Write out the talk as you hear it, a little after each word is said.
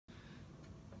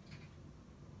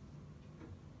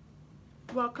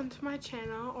Welcome to my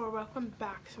channel, or welcome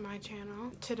back to my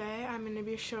channel. Today I'm going to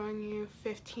be showing you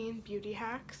 15 beauty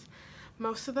hacks.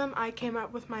 Most of them I came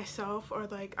up with myself, or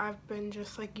I've been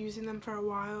just using them for a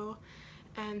while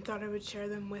and thought I would share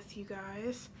them with you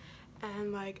guys.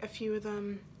 And a few of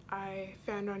them I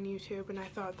found on YouTube and I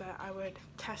thought that I would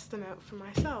test them out for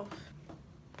myself.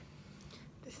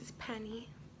 This is Penny.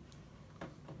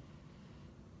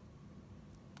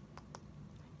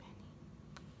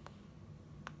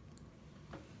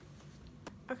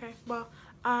 Okay, well,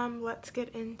 let's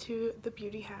get into the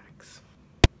beauty hacks.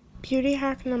 Beauty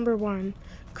hack number 1.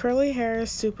 Curly hair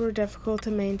is super difficult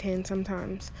to maintain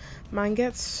sometimes. Mine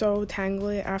gets so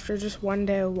tangly after just one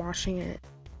day of washing it.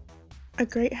 A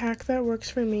great hack that works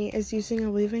for me is using a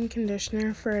leave-in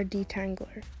conditioner for a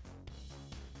detangler.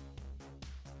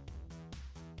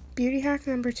 Beauty hack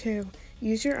number 2.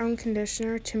 Use your own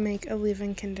conditioner to make a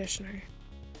leave-in conditioner.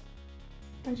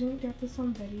 I didn't get this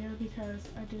on video because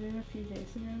I did it a few days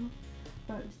ago,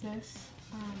 but this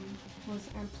was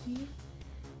empty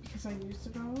because I used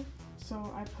it all. So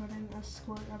I put in a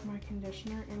squirt of my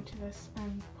conditioner into this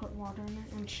and put water in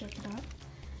it and shook it up,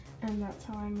 and that's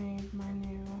how I made my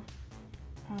new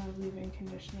leave-in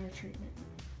conditioner treatment.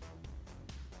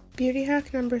 Beauty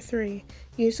hack number 3.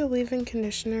 Use a leave-in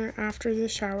conditioner after the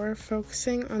shower,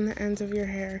 focusing on the ends of your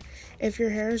hair. If your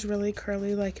hair is really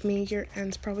curly like me, your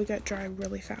ends probably get dry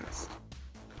really fast.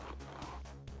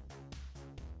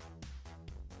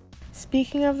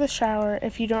 Speaking of the shower,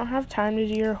 if you don't have time to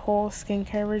do your whole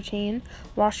skincare routine,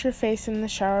 wash your face in the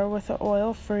shower with an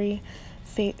oil-free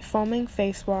foaming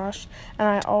face wash, and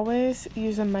I always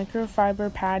use a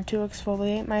microfiber pad to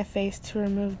exfoliate my face to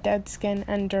remove dead skin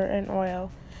and dirt and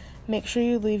oil. Make sure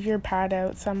you leave your pad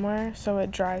out somewhere so it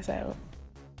dries out.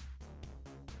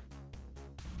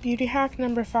 Beauty hack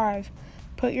number 5.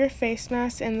 Put your face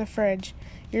mask in the fridge.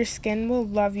 Your skin will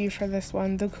love you for this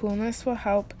one. The coolness will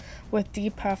help with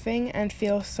depuffing and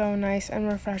feel so nice and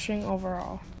refreshing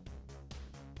overall.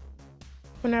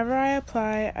 Whenever I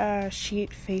apply a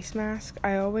sheet face mask,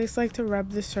 I always like to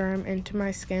rub the serum into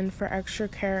my skin for extra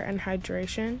care and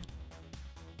hydration.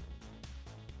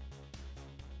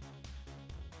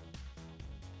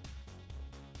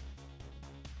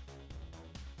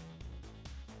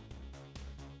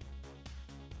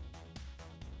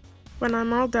 When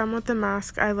I'm all done with the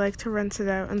mask, I like to rinse it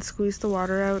out and squeeze the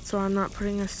water out so I'm not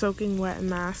putting a soaking wet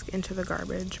mask into the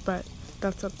garbage, but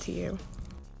that's up to you.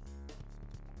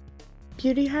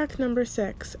 Beauty hack number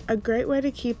 6. A great way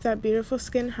to keep that beautiful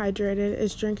skin hydrated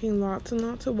is drinking lots and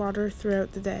lots of water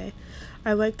throughout the day.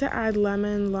 I like to add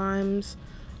lemon, limes,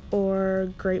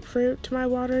 or grapefruit to my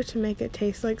water to make it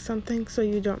taste like something so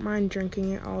you don't mind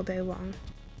drinking it all day long.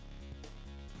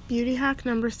 Beauty hack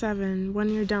number 7. When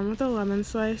you're done with a lemon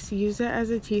slice, use it as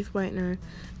a teeth whitener.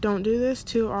 Don't do this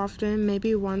too often,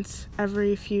 maybe once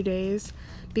every few days,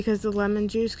 because the lemon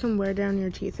juice can wear down your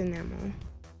teeth enamel.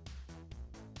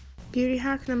 Beauty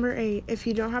hack number 8. If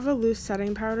you don't have a loose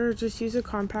setting powder, just use a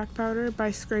compact powder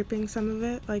by scraping some of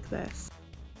it like this.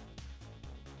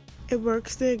 It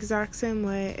works the exact same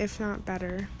way, if not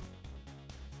better.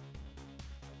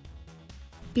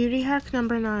 Beauty hack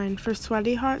number 9. For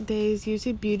sweaty hot days, use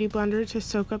a beauty blender to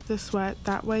soak up the sweat,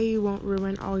 that way you won't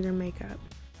ruin all your makeup.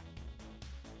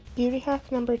 Beauty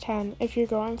hack number 10. If you're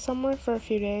going somewhere for a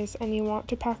few days and you want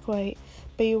to pack light,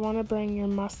 but you want to bring your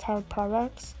must-have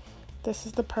products, this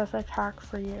is the perfect hack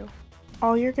for you.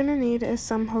 All you're going to need is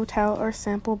some hotel or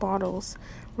sample bottles.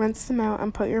 Rinse them out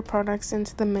and put your products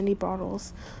into the mini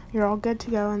bottles. You're all good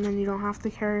to go, and then you don't have to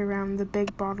carry around the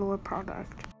big bottle of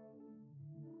product.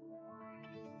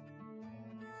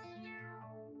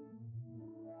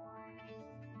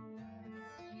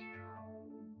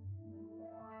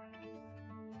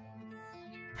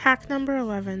 Hack number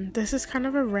 11. This is kind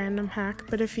of a random hack,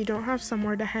 but if you don't have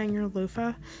somewhere to hang your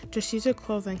loofah, just use a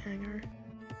clothing hanger.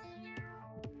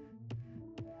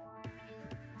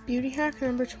 Beauty hack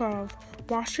number 12.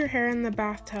 Wash your hair in the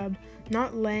bathtub,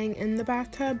 not laying in the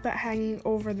bathtub, but hanging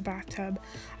over the bathtub.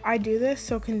 I do this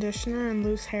so conditioner and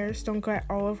loose hairs don't get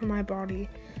all over my body.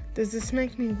 Does this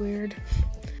make me weird?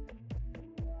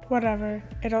 Whatever.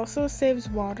 It also saves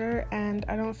water, and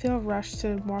I don't feel rushed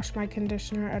to wash my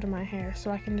conditioner out of my hair,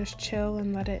 so I can just chill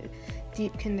and let it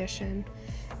deep condition.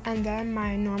 And then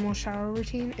my normal shower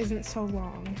routine isn't so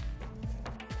long.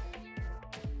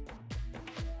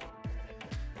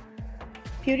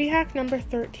 Beauty hack number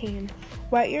 13.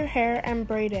 Wet your hair and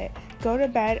braid it. Go to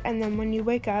bed, and then when you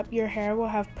wake up, your hair will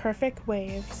have perfect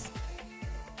waves.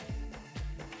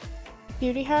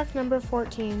 Beauty hack number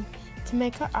 14. To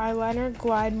make an eyeliner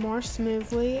glide more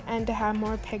smoothly and to have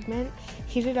more pigment,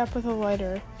 heat it up with a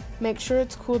lighter. Make sure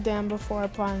it's cooled down before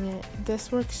applying it.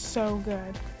 This works so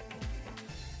good.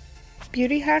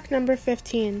 Beauty hack number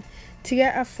 15. To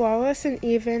get a flawless and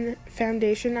even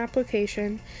foundation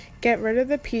application, get rid of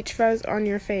the peach fuzz on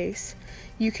your face.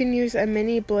 You can use a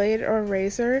mini blade or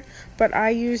razor, but I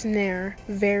use Nair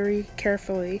very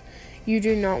carefully. You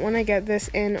do not want to get this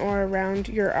in or around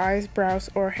your eyes, brows,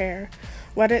 or hair.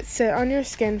 Let it sit on your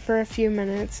skin for a few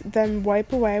minutes, then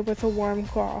wipe away with a warm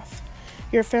cloth.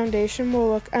 Your foundation will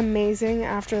look amazing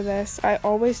after this. I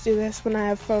always do this when I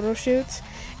have photo shoots.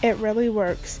 It really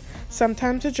works.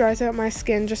 Sometimes it dries out my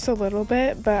skin just a little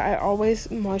bit, but I always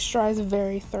moisturize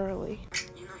very thoroughly.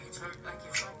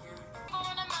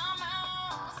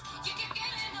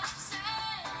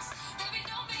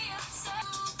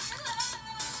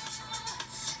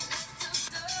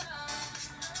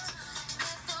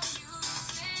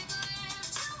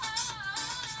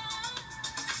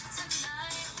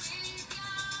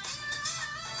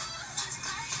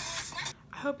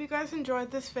 I hope you guys enjoyed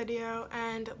this video,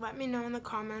 and let me know in the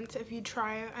comments if you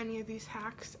try any of these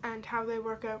hacks and how they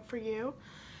work out for you,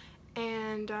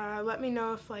 and let me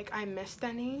know if I missed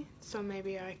any, so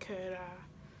maybe I could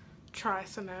try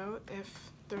some out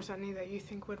if there's any that you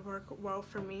think would work well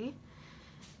for me.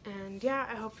 And yeah,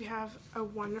 I hope you have a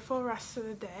wonderful rest of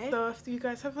the day. So if you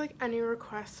guys have any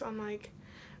requests on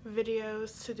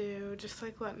videos to do, just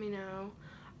let me know.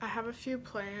 I have a few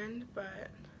planned,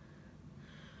 but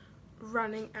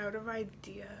running out of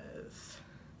ideas.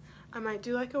 I might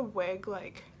do a wig,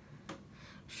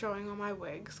 showing all my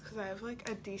wigs, because I have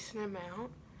a decent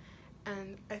amount,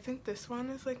 and I think this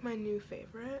one is my new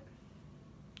favorite.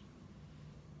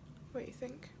 What do you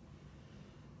think?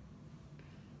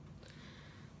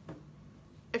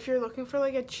 If you're looking for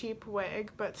a cheap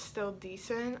wig but still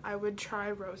decent, I would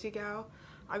try Rosie Gal.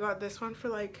 I got this one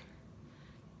for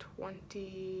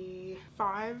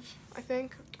 25, I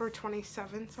think, or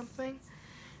 27 something,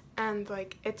 and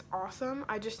it's awesome.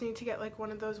 I just need to get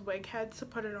one of those wig heads to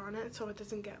put it on it so it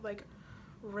doesn't get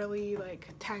really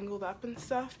tangled up and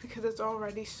stuff, because it's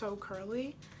already so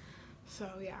curly. So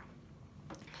yeah,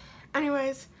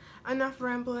 anyways, enough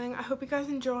rambling. I hope you guys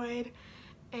enjoyed,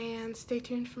 and stay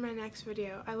tuned for my next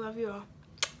video. I love you all.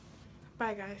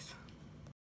 Bye guys.